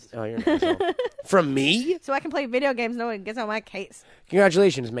got divorced. Oh, you're an asshole. From me? So I can play video games. No one gets on my case.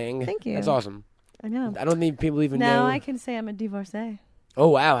 Congratulations, Ming. Thank you. That's awesome. I know. I don't think people even Now know. I can say I'm a divorcee. Oh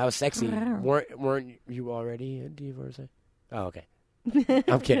wow, how sexy! Wow. Weren't you already a divorcee? Oh, okay.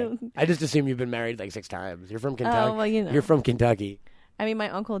 I'm kidding. I just assume you've been married like 6 times. You're from Kentucky. Oh, well, you know. You're from Kentucky. I mean, my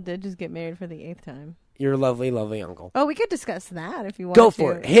uncle did just get married for the 8th time. You're a lovely, lovely uncle. Oh, we could discuss that if you want. Go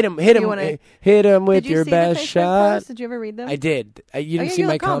for it. Hit him. Hit him. You wanna- Hit him with Did you your see best the Facebook shot. posts? Did you ever read them? I did. You didn't yeah, see you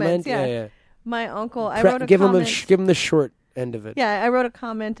my have comments, comment? yeah. Yeah. My uncle. I wrote a Give comment. him the short end of it. Yeah, I wrote a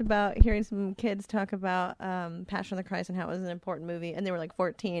comment about hearing some kids talk about Passion of the Christ and how it was an important movie, and they were like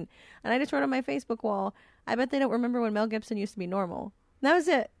 14. And I just wrote on my Facebook wall, I bet they don't remember when Mel Gibson used to be normal. That was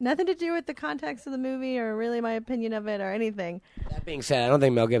it. Nothing to do with the context of the movie or really my opinion of it or anything. That being said, I don't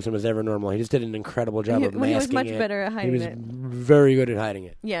think Mel Gibson was ever normal. He just did an incredible job of masking He was much it. better at hiding He was it. very good at hiding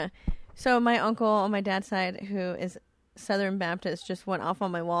it. Yeah. So my uncle on my dad's side, who is Southern Baptist, just went off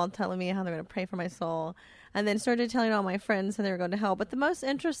on my wall telling me how they're going to pray for my soul, and then started telling all my friends that they were going to hell. But the most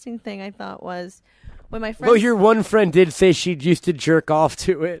interesting thing I thought was when my friends... Well, your one friend did say she used to jerk off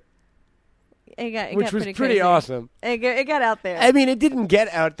to it, it got which was pretty pretty crazy. awesome. It got out there. I mean, it didn't get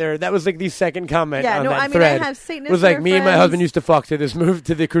out there. That was like the second comment Yeah, on no, that I mean, thread. I have Satanists It was that like, are me and my friends. husband used to fuck to this move,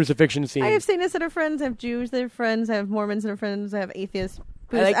 to the crucifixion scene. I have Satanists that are friends. I have Jews that are friends. I have Mormons that are friends. I have atheists.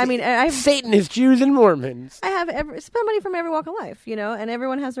 I have Satanists, Jews, and Mormons. I have somebody from every walk of life, and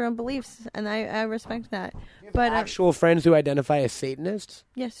everyone has their own beliefs, and I respect that. But Actual friends who identify as Satanists?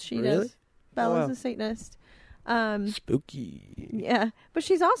 yes, she Really? does. Bella's wow. a Satanist. Spooky. Yeah, but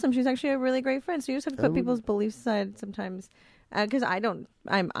she's awesome. She's actually a really great friend. So you just have to put Oh. people's beliefs aside sometimes, because I don't.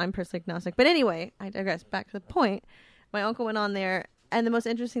 I'm personally agnostic. But anyway, I digress. Back to the point. My uncle went on there, and the most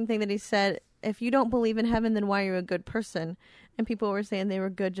interesting thing that he said: if you don't believe in heaven, then why are you a good person? And people were saying they were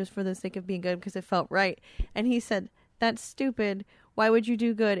good just for the sake of being good because it felt right. And he said, "That's stupid. Why would you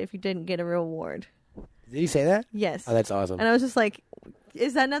do good if you didn't get a reward?" Did he say that? Yes. Oh, that's awesome. And I was just like,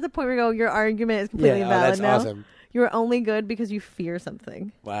 "Is that not the point where you go? Your argument is completely yeah, invalid that's now. awesome. You're only good because you fear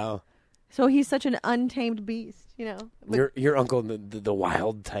something." Wow. So he's such an untamed beast, But- Your uncle, the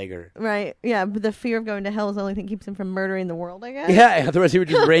wild tiger. right? Yeah, but the fear of going to hell is the only thing that keeps him from murdering the world, I guess. Yeah, otherwise he would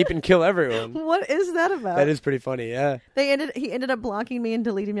just rape and kill everyone. What is that about? That is pretty funny, yeah. He ended up blocking me and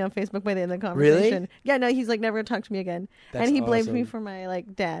deleting me on Facebook by the end of the conversation. Really? Yeah, no, he's like never gonna talk to me again. That's and he blamed me awesome. for my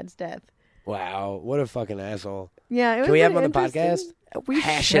dad's death. Wow, what a fucking asshole. Yeah, it was Can we have him really on the podcast? interesting. We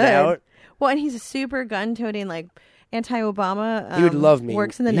Hash should. it out. Well, and he's a super gun-toting, anti-Obama. He would love me.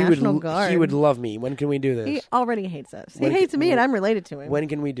 Works in the He National would, Guard. He would love me. When can we do this? He already hates us. When he hates can- me, when- and I'm related to him. When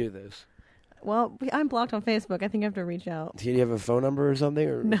can we do this? Well, I'm blocked on Facebook. I think I have to reach out. Do you have a phone number or something?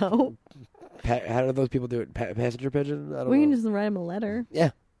 Or No, how do those people do it? Passenger pigeon? I don't we know. can just write him a letter.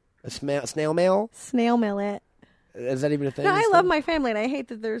 Yeah. Snail mail? Snail mail it. Is that even a thing? No, I still? love my family, and I hate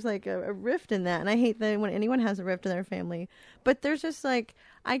that there's a rift in that, and I hate that when anyone has a rift in their family. But there's just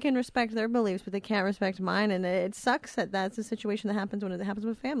I can respect their beliefs, but they can't respect mine, and it sucks that that's a situation that happens when it happens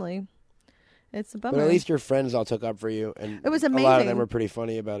with family. It's a bummer. But at least your friends all took up for you, and It was a lot of amazing. them were pretty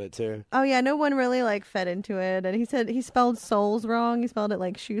funny about it too. Oh yeah, no one really fed into it, and he said he spelled souls wrong. He spelled it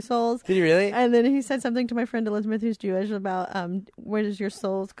like shoe soles. Did you really? And then he said something to my friend Elizabeth, who's Jewish, about where does your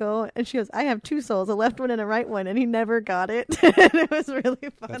souls go? And she goes, "I have two souls, a left one and a right one," and he never got it. And it was really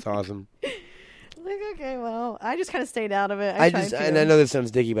fun. That's awesome. Okay, well, I just kind of stayed out of it. And I know this sounds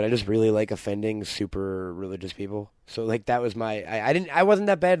dicky, but I just really like offending super religious people. So that was my. I wasn't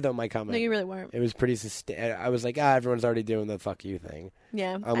that bad though. My comment. No, you really weren't. It was pretty. I was like, everyone's already doing the fuck you thing.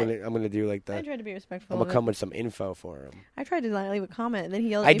 Yeah, I'm gonna do like I that. tried to be respectful. I'm gonna come with some info for him. I tried to not leave a comment, and then he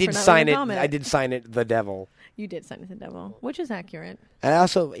yelled at I me did for not sign leaving it. a comment. I did sign it. The devil. You did sign it to the devil, which is accurate. And I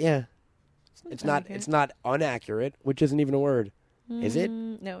also, yeah, it's not. accurate. It's not inaccurate, which isn't even a word. Is it?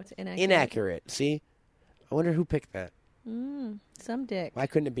 No, it's inaccurate. Inaccurate. See, I wonder who picked that. Some dick. Why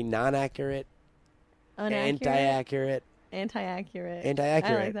couldn't it be non-accurate, Unaccurate. anti-accurate, Anti-accurate.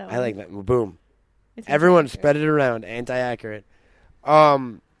 anti-accurate? I I like that. Boom. It's Everyone anti-accurate. spread it around. Anti-accurate.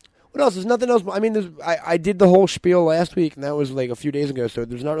 What else? There's nothing else. I mean, I did the whole spiel last week, and that was like a few days ago. So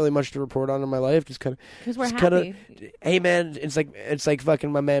there's not really much to report on in my life. Just kind of, Because we're Kinda, happy. hey man, it's like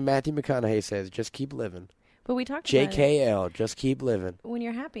fucking my man Matthew McConaughey says, just keep living. But we talked about it. JKL, just keep living. When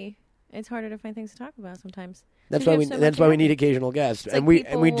you're happy, it's harder to find things to talk about sometimes. That's 'Cause why you we. have so That's much why we happy. need occasional guests, It's and like we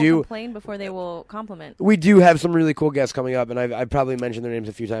people and we will do. complain before they will compliment. We do have some really cool guests coming up, and I've probably mentioned their names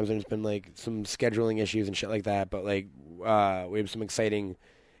a few times, and it's been like some scheduling issues and shit like that. But we have some exciting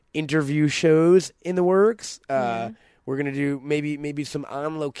interview shows in the works. We're gonna do maybe some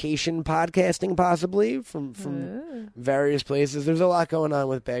on location podcasting, possibly from various places. There's a lot going on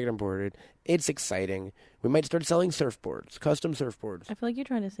with Bagged and Boarded. It's exciting. We might start selling surfboards, custom surfboards. I feel like you're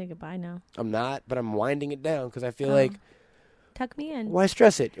trying to say goodbye now. I'm not, but I'm winding it down because I feel like. Tuck me in. Why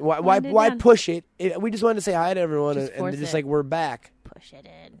stress it? Why Wind it why down. push it? We just wanted to say hi to everyone, Just and force just it. like we're back. Push it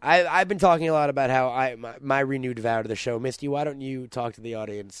in. I've been talking a lot about how my renewed vow to the show. Misty, why don't you talk to the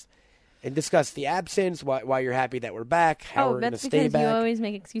audience and discuss the absence? Why you're happy that we're back? How we're going to that's stay because you back? always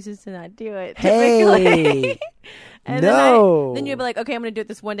make excuses to not do it. Hey, typically. And no. Then you'll be like, okay, I'm going to do it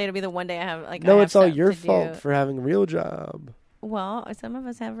this one day. It'll be the one day I have no, I have it's all stuff your to do. fault for having a real job. Well, some of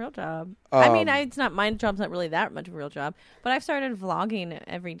us have a real job. I mean, Um, it's not my job's not really that much of a real job, but I've started vlogging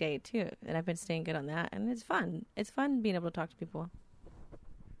every day too, and I've been staying good on that, and it's fun. It's fun being able to talk to people.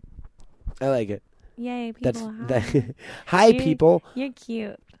 I like it. Yay, people. That's Hi. hi, You're- people. You're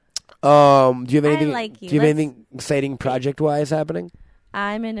cute. Do you have anything? like you. Do you have Let's- anything exciting project-wise happening?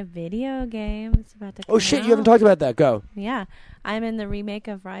 I'm in a video game. It's about to come Oh shit! You haven't out. talked about that. Go. Yeah. I'm in the remake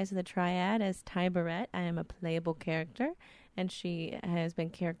of Rise of the Triad as Ty Barrett. I am a playable character, and she has been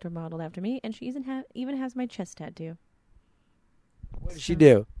character modeled after me, and she even has my chest tattoo. What did she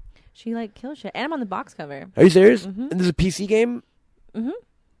do? She, like, kills shit. And I'm on the box cover. Are you serious? Mhm. And this is a PC game? Mm-hmm.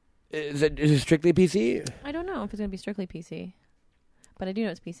 Is it strictly PC? I don't know if it's going to be strictly PC, but I do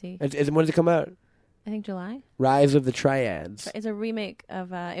know it's PC. When does it come out? I think July. Rise of the Triads. It's a remake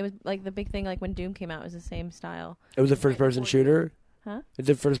of, it was, like, the big thing, like, when Doom came out, it was the same style. It was a first-person shooter? Huh? It's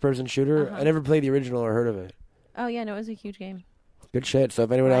a first-person shooter? Uh-huh. I never played the original or heard of it. Oh, yeah, no, it was a huge game. Good shit. So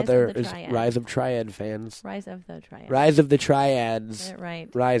if anyone Rise out there of the is Triad. Rise of Triad fans. Rise of the Triad. Rise of the Triads. Get it right.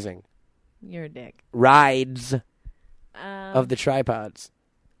 Rising. You're a dick. Rides of the tripods.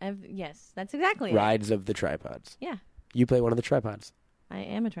 Yes, that's exactly it. Rides of the tripods. Yeah, You play one of the tripods. I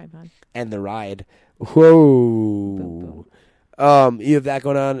am a tripod. And the ride. Whoa. Boom, boom. You have that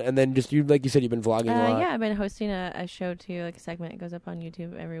going on, and then just you, like you said, you've been vlogging a lot. Yeah, I've been hosting a show too, like a segment. It goes up on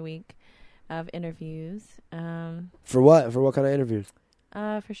YouTube every week of interviews. For what? For what kind of interviews?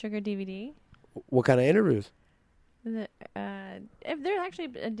 For Sugar DVD. What kind of interviews? If they're actually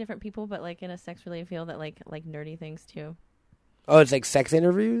different people, but like in a sex related field that like nerdy things too. Oh, it's like sex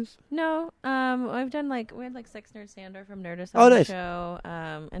interviews? No, I've done we had like Sex Nerd Sander from Nerdist Oh, on nice. the show,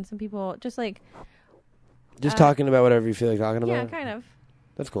 and some people just like Just talking about whatever you feel like talking about? yeah, kind of.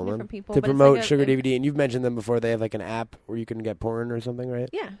 That's cool, man. different people, To but it's promote like Sugar DVD, and you've mentioned them before. They have like an app where you can get porn or something, right?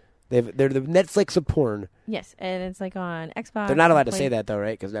 Yeah. They're the Netflix of porn. Yes, and it's like on Xbox. They're not allowed to Play- say that though,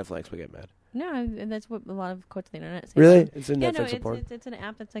 right? Because Netflix would get mad. No, and that's what a lot of quotes on the internet say. Really? It's a Yeah, Netflix no, of porn. it's an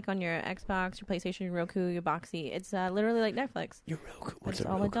app that's like on your Xbox, your PlayStation, your Roku, your Boxy. It's literally like Netflix. Your Roku. What's it's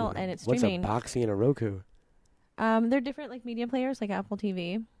a all Roku? adult, and it's What's streaming. a Boxy and a Roku? They're different like media players, like Apple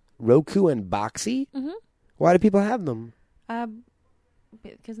TV. Roku and Boxy? Mm-hmm. Why do people have them?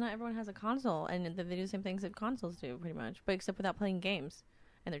 Because not everyone has a console, and they do the same things that consoles do, pretty much, but except without playing games,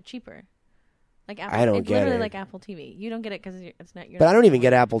 and they're cheaper. Like Apple, I don't it's get literally it. like Apple TV. You don't get it because it's not. But I don't even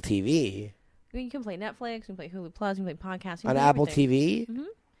get Apple TV. You can play Netflix, you can play Hulu Plus, you can play podcasts. You can On play Apple everything. TV? Mm-hmm.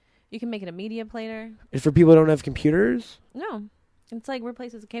 You can make it a media player. It's for people who don't have computers? No, it's like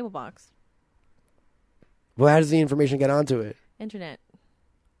replaces a cable box. Well, how does the information get onto it? Internet.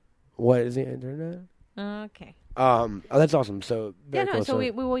 What is the internet? Okay. Oh, that's awesome. So, very Yeah, no. cool. So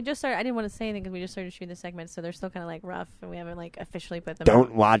we just started. I didn't want to say anything because we just started shooting the segments, so they're still kind of like rough, and we haven't like officially put them. don't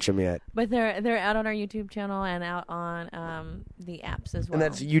out. watch them yet. But they're out on our YouTube channel and out on the apps as well. And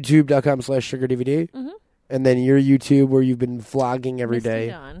that's youtube.com/sugardvd. Mm-hmm. And then your YouTube where you've been vlogging every Misty day.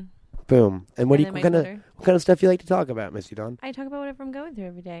 Dawn. Boom. And what And do you then my what Twitter. kind of stuff you like to talk about, Misty Dawn? I talk about whatever I'm going through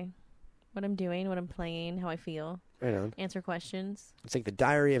every day, what I'm doing, what I'm playing, how I feel, Right on. answer questions. It's like the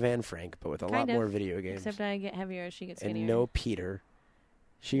Diary of Anne Frank, but with a lot Kind of. more video games. Except I get heavier, she gets skinnier. And no Peter.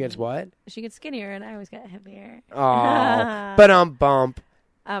 She gets what? She gets skinnier, and I always get heavier. Oh, but bump.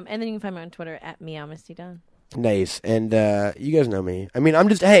 And then you can find me on Twitter at @MeowMistyDawn. Nice. And you guys know me. I mean, I'm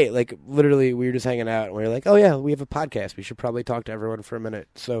just, hey, like, literally, we were just hanging out, and we were like, oh, yeah, we have a podcast. We should probably talk to everyone for a minute.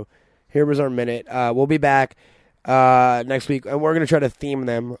 So here was our minute. We'll be back next week, and we're going to try to theme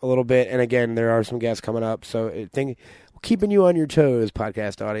them a little bit. And, again, there are some guests coming up. So keeping you on your toes,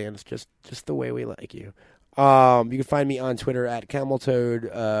 podcast audience, just the way we like you. You can find me on Twitter at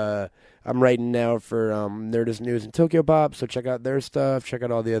CamelToad. I'm writing now for Nerdist News and Tokyo Pop, so check out their stuff. Check out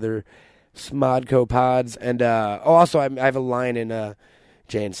all the other Smodco pods. And also I have a line in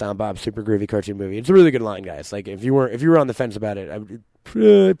Jay and Silent Bob's Super Groovy Cartoon Movie. It's a really good line, guys. Like if you were on the fence about it, I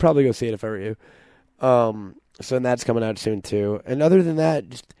would probably go see it if I were you. So that's coming out soon too. And other than that,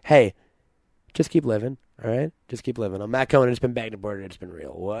 just keep living. All right, just keep living. I'm Matt Cohen. It's been bagged and boarded. It's been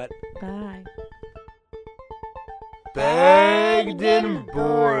real. What? Bye. Bagged and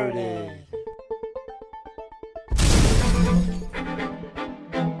boarded.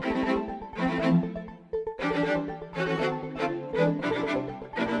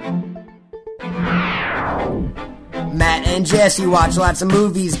 Matt and Jesse watch lots of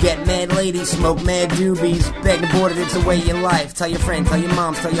movies, get mad ladies, smoke mad doobies. Begged and boarded, it's the way your life. Tell your friend, tell your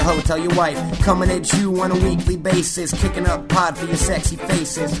mom, tell your hoe, tell your wife. Coming at you on a weekly basis, kicking up pod for your sexy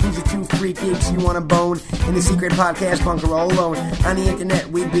faces. Who's the two freak geeks you want to bone? In the secret podcast bunker all alone. On the internet,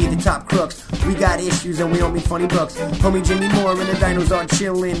 we be the top crooks. We got issues and we don't read funny books. Homie Jimmy Moore and the dinos are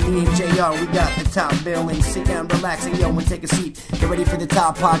chillin'. Me and JR, we got the top billing. Sit down, relax, and yo, and take a seat. Get ready for the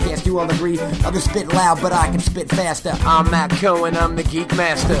top podcast, you all agree. Others spit loud, but I can spit faster. I'm Matt Cohen, I'm the Geek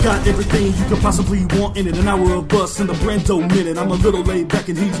Master. Got everything you could possibly want in it. An hour of buzz in the Brando minute. I'm a little laid back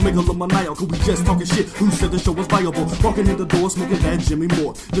and he's megalomaniacal. We just talking shit. Who said the show was viable? Walking in the door, smoking that Jimmy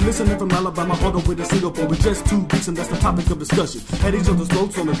Moore. You're listening from Alabama all the way to Singapore. With just 2 weeks and that's the topic of discussion. At each other's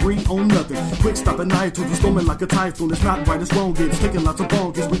throats on agree on nothing. Quick stop at night to the storming like a typhoon. It's not right, it's wrong. It's taking lots of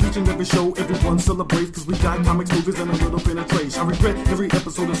bonkers. We each and every show, everyone celebrates. Cause we got comics, movies, and a little penetration. I regret every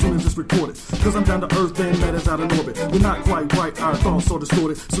episode as soon as it's recorded. Cause I'm down to earth and matters out in orbit. We're not quite right, our thoughts are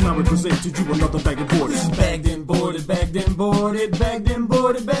distorted. So now we present to you another Bagged and Boarded. This is Bagged and Boarded, Bagged and Boarded, Bagged and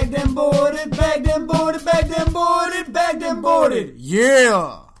Boarded, Bagged and Boarded, Bagged and Boarded, Bagged and Boarded, Bagged and Boarded.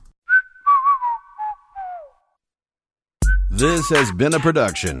 Yeah! This has been a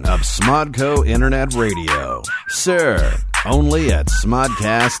production of Smodco Internet Radio. Sir, only at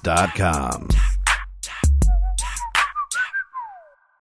smodcast.com.